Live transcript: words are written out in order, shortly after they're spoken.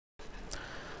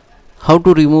How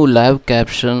to remove live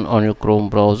caption on your Chrome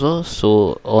browser.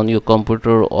 So on your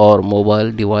computer or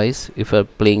mobile device, if you're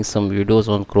playing some videos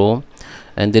on Chrome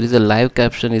and there is a live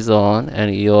caption is on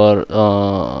and you're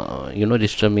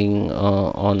disturbing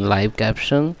on live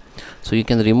caption, so you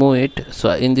can remove it.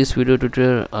 So in this video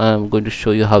tutorial I'm going to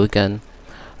show you how you can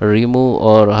remove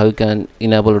or how you can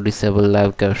enable or disable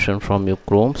live caption from your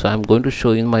Chrome. So I'm going to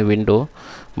show you in my window,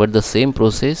 but the same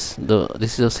process,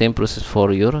 this is the same process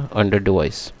for your Android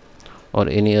device or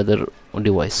any other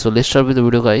device. So let's start with the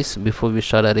video, guys. Before we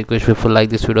start, I request if you like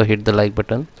this video, hit the like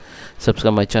button,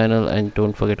 subscribe my channel, and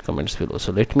don't forget comments below.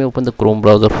 So let me open the Chrome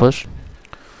browser first.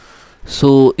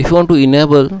 So if you want to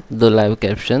enable the live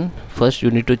caption, first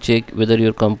you need to check whether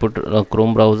your computer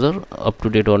Chrome browser up to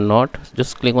date or not.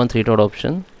 Just click on three dot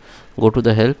option, go to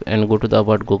the help and go to the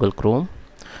about Google Chrome,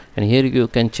 and here you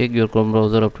can check your Chrome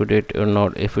browser up to date or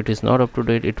not. If it is not up to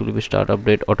date, it will be start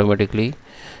update automatically,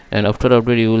 and after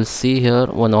update you will see here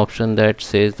one option that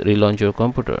says relaunch your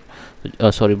computer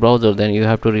browser. Then you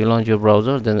have to relaunch your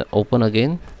browser, then open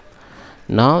again.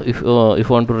 Now if you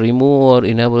want to remove or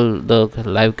enable the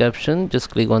live caption, just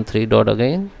click on three dot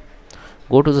again,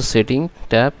 go to the setting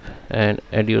tab, and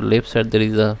at your left side there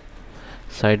is a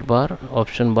sidebar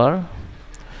option bar.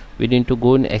 We need to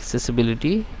go in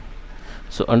accessibility.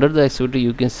 So under the accessibility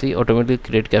you can see automatically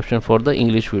create caption for the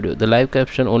English video. The live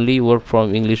caption only work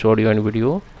from English audio and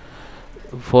video.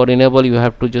 For enable you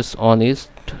have to just on it,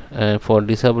 and for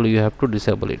disable you have to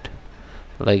disable it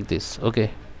like this.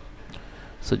 Okay,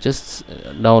 so just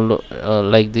download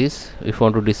like this if you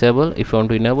want to disable. If you want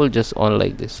to enable, just on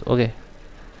like this. Okay,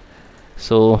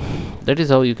 so that is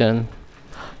how you can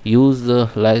use the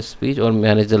live speech or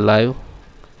manage the live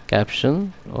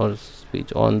caption or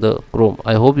speech on the Chrome.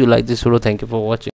 I hope you like this video. Thank you for watching.